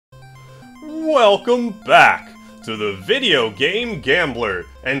Welcome back to the Video Game Gambler,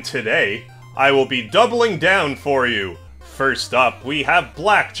 and today I will be doubling down for you. First up, we have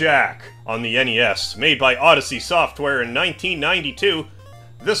Blackjack on the NES, made by Odessey Software in 1992.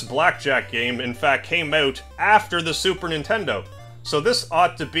 This Blackjack game, in fact, came out after the Super Nintendo, so this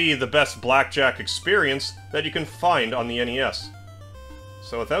ought to be the best Blackjack experience that you can find on the NES.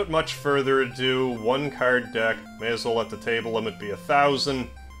 So without much further ado, one card deck, may as well let the table limit be 1,000.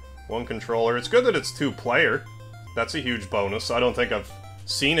 One controller. It's good that it's two-player. That's a huge bonus. I don't think I've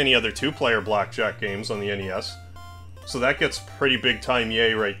seen any other two-player Blackjack games on the NES. So that gets pretty big time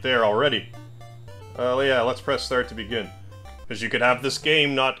yay right there already. Yeah, let's press start to begin. Because you could have this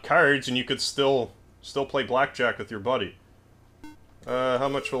game, not cards, and you could still play Blackjack with your buddy. How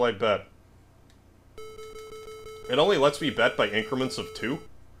much will I bet? It only lets me bet by increments of 2?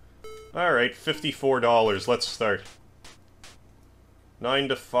 Alright, $54. Let's start. 9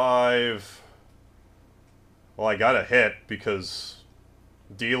 to 5. Well, I got a hit because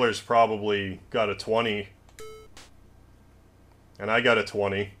dealer's probably got a 20. And I got a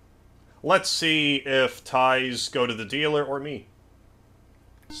 20. Let's see if ties go to the dealer or me.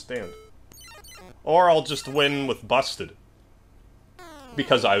 Stand. Or I'll just win with busted.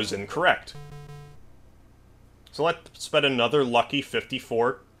 Because I was incorrect. So let's bet another lucky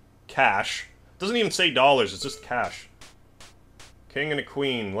 54 cash. Doesn't even say dollars, it's just cash. King and a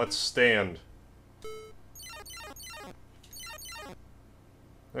queen, let's stand.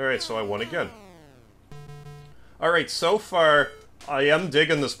 Alright, so I won again. Alright, so far, I am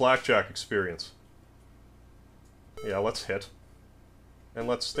digging this Blackjack experience. Yeah, let's hit. And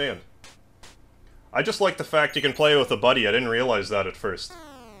let's stand. I just like the fact you can play with a buddy, I didn't realize that at first.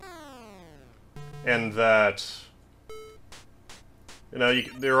 And that... You know,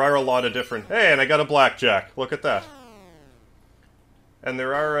 there are a lot of different... Hey, and I got a Blackjack, look at that. And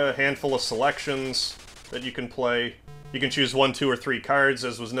there are a handful of selections that you can play. You can choose 1, 2, or 3 cards,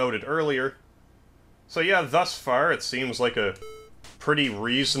 as was noted earlier. So yeah, thus far, it seems like a pretty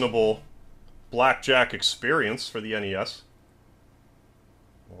reasonable Blackjack experience for the NES.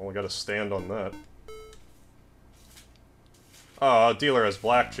 Well, I gotta stand on that. Ah, dealer has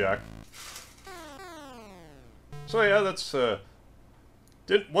Blackjack. So yeah, that's,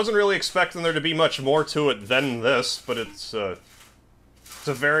 wasn't really expecting there to be much more to it than this, but it's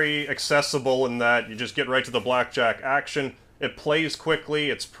very accessible in that you just get right to the Blackjack action. It plays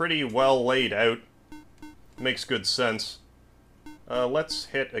quickly, it's pretty well laid out. Makes good sense. Let's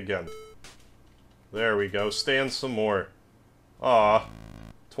hit again. There we go, stand some more. Ah,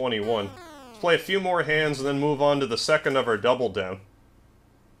 21. Let's play a few more hands and then move on to the second of our double down.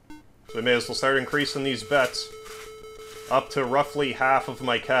 So I may as well start increasing these bets up to roughly half of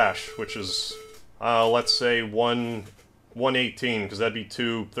my cash, which is, let's say 118, because that'd be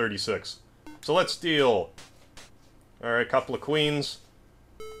 236. So let's deal. Alright, couple of queens.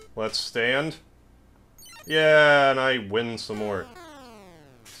 Let's stand. Yeah, and I win some more.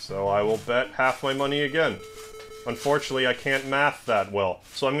 So I will bet half my money again. Unfortunately, I can't math that well,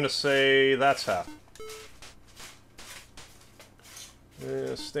 so I'm gonna say that's half.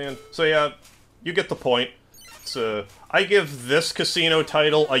 Stand. So yeah, you get the point. I give this casino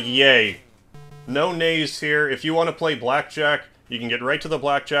title a yay. No nays here. If you want to play Blackjack, you can get right to the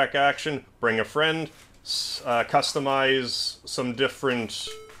Blackjack action, bring a friend, customize some different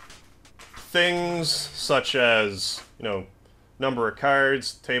things, such as, you know, number of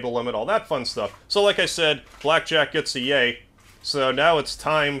cards, table limit, all that fun stuff. So like I said, Blackjack gets a yay. So now it's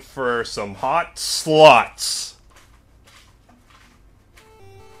time for some hot slots.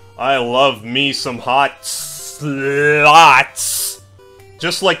 I love me some hot slots.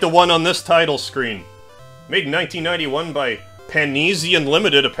 Just like the one on this title screen. Made in 1991 by Panesian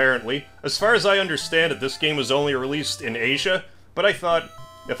Limited, apparently. As far as I understand it, this game was only released in Asia, but I thought,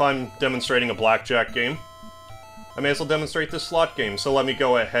 if I'm demonstrating a Blackjack game, I may as well demonstrate this slot game. So let me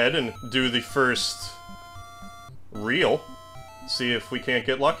go ahead and do the first reel. See if we can't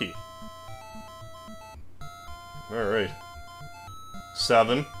get lucky. Alright.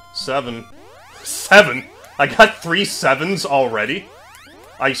 7. 7. 7? I got 3 7s already?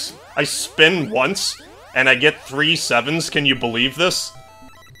 I spin once, and I get 3 7s, can you believe this?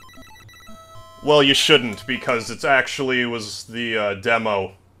 Well, you shouldn't, because it actually was the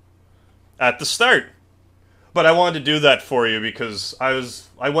demo at the start. But I wanted to do that for you, because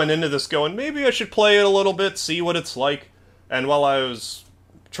I went into this going, maybe I should play it a little bit, see what it's like, and while I was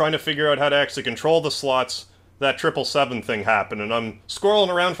trying to figure out how to actually control the slots, that 777 thing happened, and I'm scrolling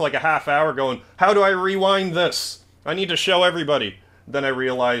around for like a half hour going, how do I rewind this? I need to show everybody. Then I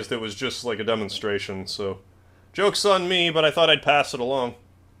realized it was just like a demonstration, so... Joke's on me, but I thought I'd pass it along.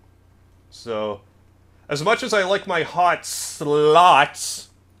 So, as much as I like my hot slots,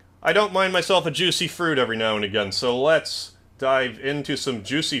 I don't mind myself a juicy fruit every now and again. So let's dive into some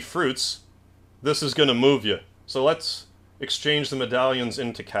juicy fruits. This is gonna move you. So let's exchange the medallions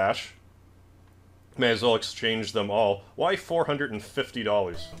into cash. May as well exchange them all. Why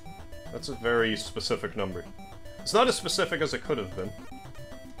 $450? That's a very specific number. It's not as specific as it could have been.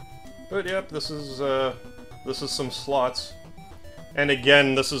 But yep, this is some slots. And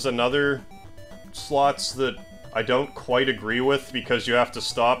again, this is another slots that I don't quite agree with because you have to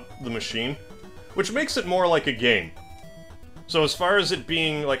stop the machine, which makes it more like a game. So as far as it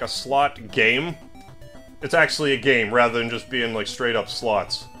being like a slot game, it's actually a game rather than just being like straight up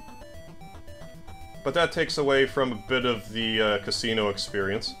slots. But that takes away from a bit of the casino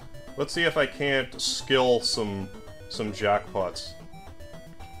experience. Let's see if I can't skill some jackpots.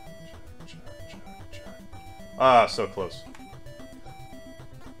 Ah, so close.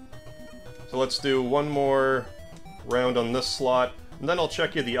 So let's do one more round on this slot, and then I'll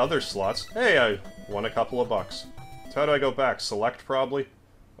check you the other slots. Hey, I won a couple of bucks. So how do I go back? Select, probably?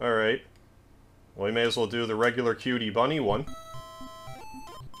 Alright. Well, we may as well do the regular cutie bunny one.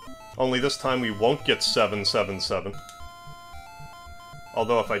 Only this time we won't get 777.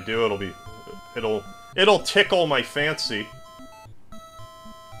 Although if I do, it'll tickle my fancy.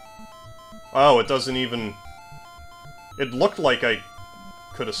 Oh, it doesn't even... It looked like I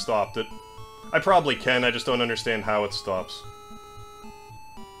could have stopped it. I probably can, I just don't understand how it stops.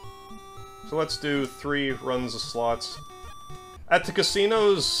 So let's do 3 runs of slots. At the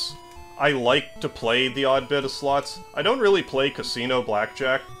casinos, I like to play the odd bit of slots. I don't really play casino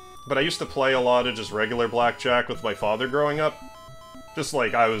blackjack, but I used to play a lot of just regular blackjack with my father growing up. Just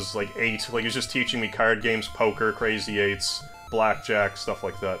like, I was like 8, like he was just teaching me card games, poker, crazy eights, blackjack, stuff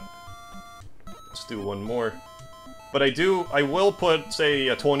like that. Let's do one more. But I will put, say,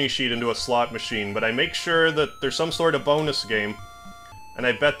 a 20 sheet into a slot machine, but I make sure that there's some sort of bonus game, and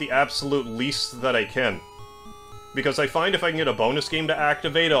I bet the absolute least that I can. Because I find if I can get a bonus game to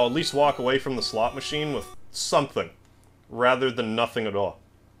activate, I'll at least walk away from the slot machine with something, rather than nothing at all.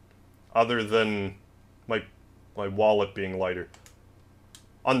 Other than my wallet being lighter.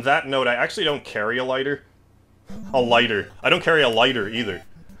 On that note, I actually don't carry a lighter. I don't carry a lighter either.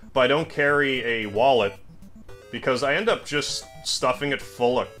 But I don't carry a wallet, because I end up just stuffing it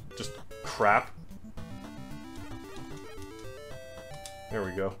full of just crap. There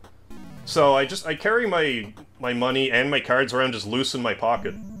we go. So I carry my money and my cards around just loose in my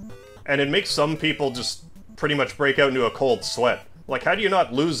pocket. And it makes some people just pretty much break out into a cold sweat. Like, how do you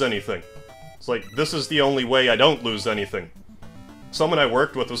not lose anything? It's like, this is the only way I don't lose anything. Someone I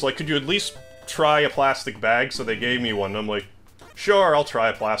worked with was like, could you at least try a plastic bag? So they gave me one, and I'm like, sure, I'll try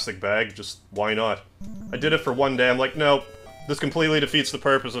a plastic bag, just why not? I did it for one day, I'm like, no, this completely defeats the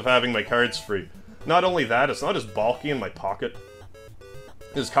purpose of having my cards free. Not only that, it's not as bulky in my pocket.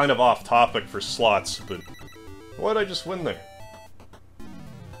 It's kind of off topic for slots, but what did I just win there?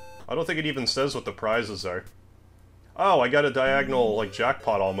 I don't think it even says what the prizes are. Oh, I got a diagonal, like,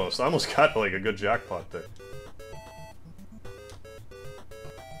 jackpot almost. I almost got, like, a good jackpot there.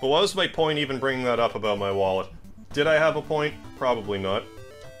 But what was my point even bringing that up about my wallet? Did I have a point? Probably not.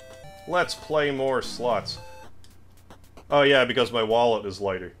 Let's play more slots. Oh yeah, because my wallet is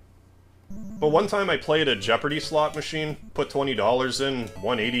lighter. But one time I played a Jeopardy slot machine, put $20 in,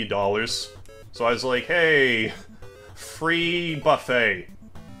 won $80. So I was like, hey, free buffet.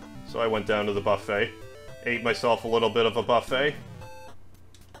 So I went down to the buffet, ate myself a little bit of a buffet.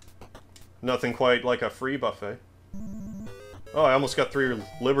 Nothing quite like a free buffet. Oh, I almost got 3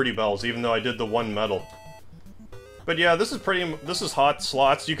 Liberty Bells, even though I did the 1 medal. But yeah, this is hot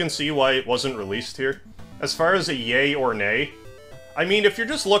slots. You can see why it wasn't released here. As far as a yay or nay, I mean, if you're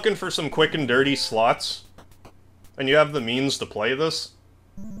just looking for some quick and dirty slots, and you have the means to play this,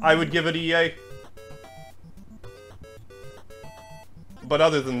 I would give it a yay. But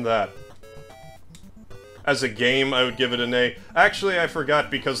other than that, as a game, I would give it a nay. Actually, I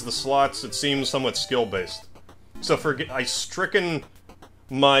forgot, because the slots, it seems somewhat skill-based. So I stricken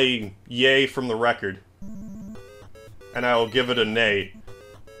my yay from the record, and I will give it a nay.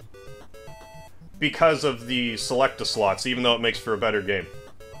 Because of the select-a-slots, even though it makes for a better game.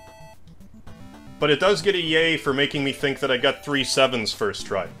 But it does get a yay for making me think that I got 3 7s first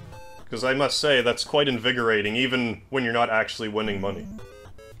try. Because I must say, that's quite invigorating, even when you're not actually winning money.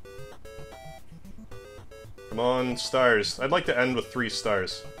 Come on, stars. I'd like to end with 3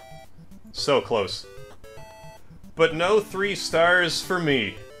 stars. So close. But no 3 stars for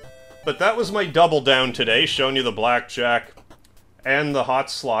me. But that was my double down today, showing you the blackjack and the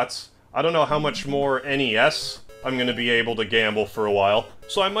hot slots. I don't know how much more NES I'm gonna be able to gamble for a while,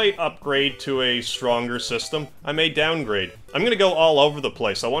 so I might upgrade to a stronger system. I may downgrade. I'm gonna go all over the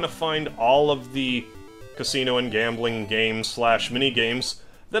place. I want to find all of the casino and gambling games slash mini-games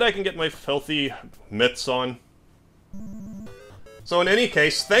that I can get my filthy mitts on. So in any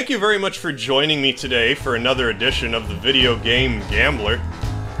case, thank you very much for joining me today for another edition of the Video Game Gambler.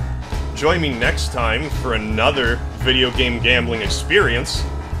 Join me next time for another video game gambling experience,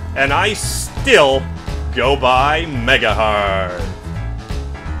 and I still go by MegaHarv.